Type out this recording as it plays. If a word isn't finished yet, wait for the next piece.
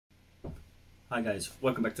Hi guys,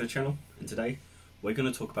 welcome back to the channel, and today we're going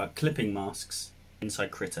to talk about clipping masks inside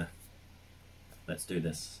Krita. Let's do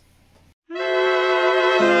this.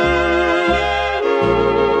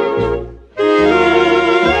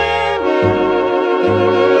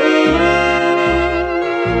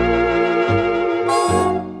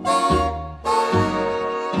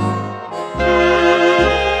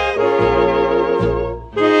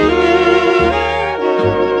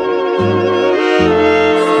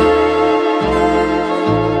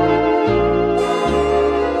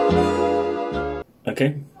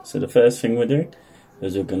 Okay, so the first thing we're doing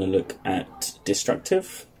is we're going to look at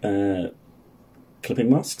destructive clipping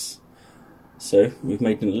masks. So we've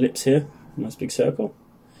made an ellipse here, a nice big circle.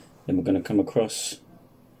 Then we're going to come across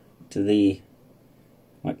to the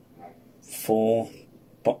 4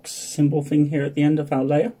 box symbol thing here at the end of our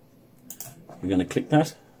layer. We're going to click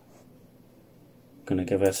that. We're going to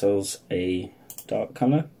give ourselves a dark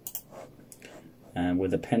colour, and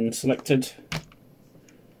with a pen selected,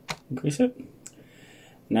 increase it.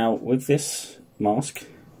 Now with this mask,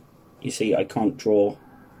 you see I can't draw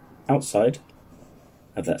outside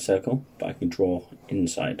of that circle, but I can draw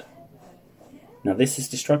inside. Now this is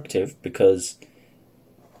destructive because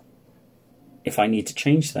if I need to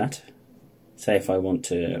change that, say if I want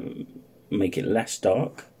to make it less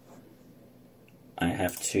dark, I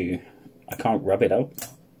can't rub it out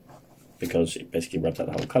because it basically rubs out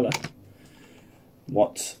the whole colour.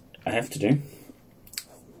 What I have to do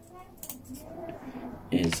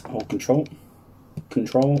is hold control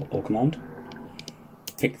or command,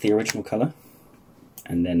 pick the original colour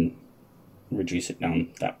and then reduce it down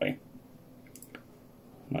that way,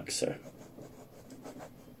 like so.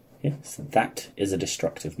 Yeah, so that is a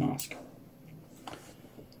destructive mask.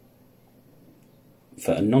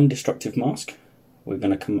 For a non-destructive mask, we're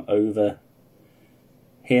going to come over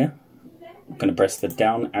here, I'm going to press the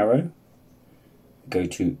down arrow, go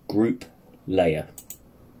to group layer.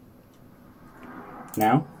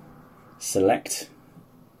 Now select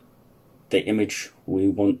the image we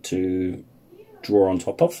want to draw on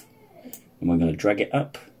top of, and we're going to drag it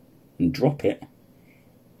up and drop it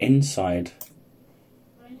inside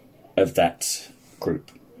of that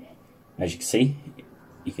group. As you can see,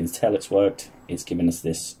 you can tell it's worked. It's given us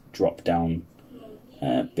this drop down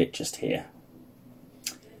bit just here.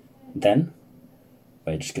 Then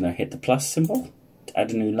we're just going to hit the plus symbol to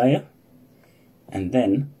add a new layer, and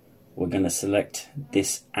then we're going to select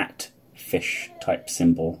this @fish type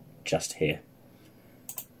symbol just here.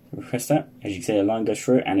 We press that, as you can see a line goes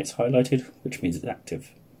through it and it's highlighted, which means it's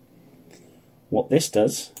active. What this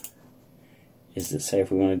does is that, say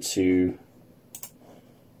if we wanted to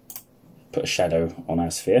put a shadow on our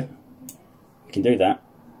sphere, we can do that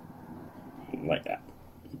like that.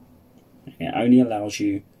 It only allows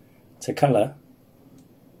you to colour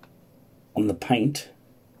on the paint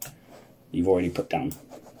you've already put down.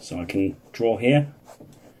 So I can draw here,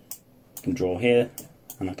 I can draw here,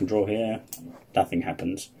 and I can draw here. Nothing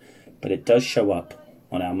happens. But it does show up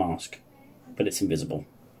on our mask, but it's invisible.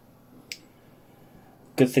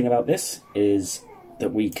 Good thing about this is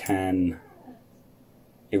that we can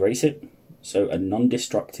erase it. So a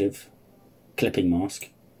non-destructive clipping mask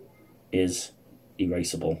is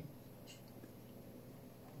erasable.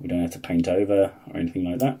 We don't have to paint over or anything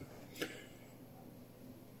like that.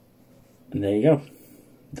 And there you go.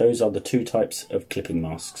 Those are the 2 types of clipping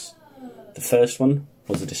masks. The first one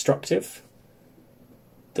was a destructive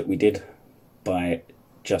that we did by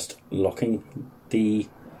just locking the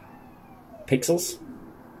pixels.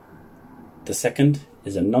 The second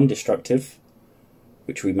is a non-destructive,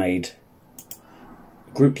 which we made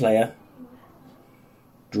a group layer,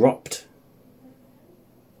 dropped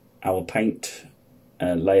our paint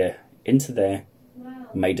layer into there,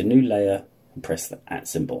 made a new layer and pressed the @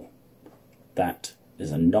 symbol. That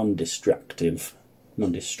is a non-destructive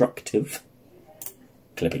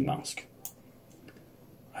clipping mask.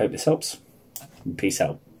 I hope this helps. Peace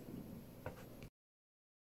out.